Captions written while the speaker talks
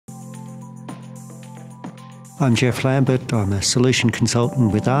I'm Geoff Lambert. I'm a solution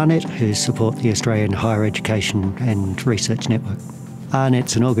consultant with AARNet, who support the Australian Higher Education and Research Network.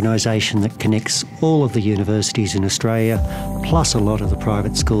 AARNet's an organisation that connects all of the universities in Australia, plus a lot of the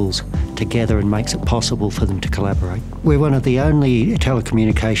private schools, together and makes it possible for them to collaborate. We're one of the only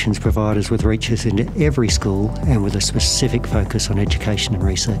telecommunications providers with reaches into every school and with a specific focus on education and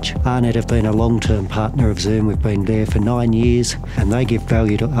research. AARNet have been a long-term partner of Zoom. We've been there for 9 years, and they give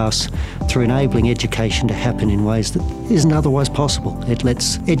value to us through enabling education to happen in ways that isn't otherwise possible. It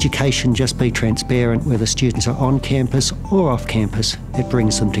lets education just be transparent, whether students are on campus or off campus. It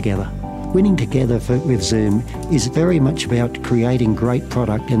brings them together. Winning together with Zoom is very much about creating great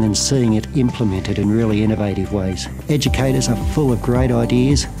product and then seeing it implemented in really innovative ways. Educators are full of great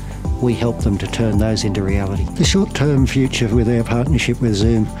ideas. We help them to turn those into reality. The short-term future with our partnership with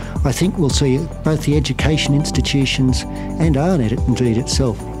Zoom, I think we'll see both the education institutions and AARNet indeed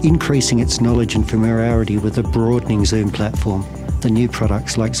itself increasing its knowledge and familiarity with the broadening Zoom platform. The new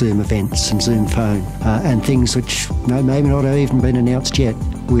products like Zoom Events and Zoom Phone and things which maybe not have even been announced yet.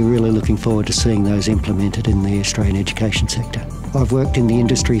 We're really looking forward to seeing those implemented in the Australian education sector. I've worked in the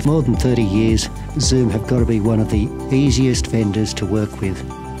industry for more than 30 years. Zoom have got to be one of the easiest vendors to work with.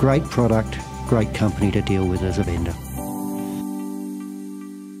 Great product, great company to deal with as a vendor.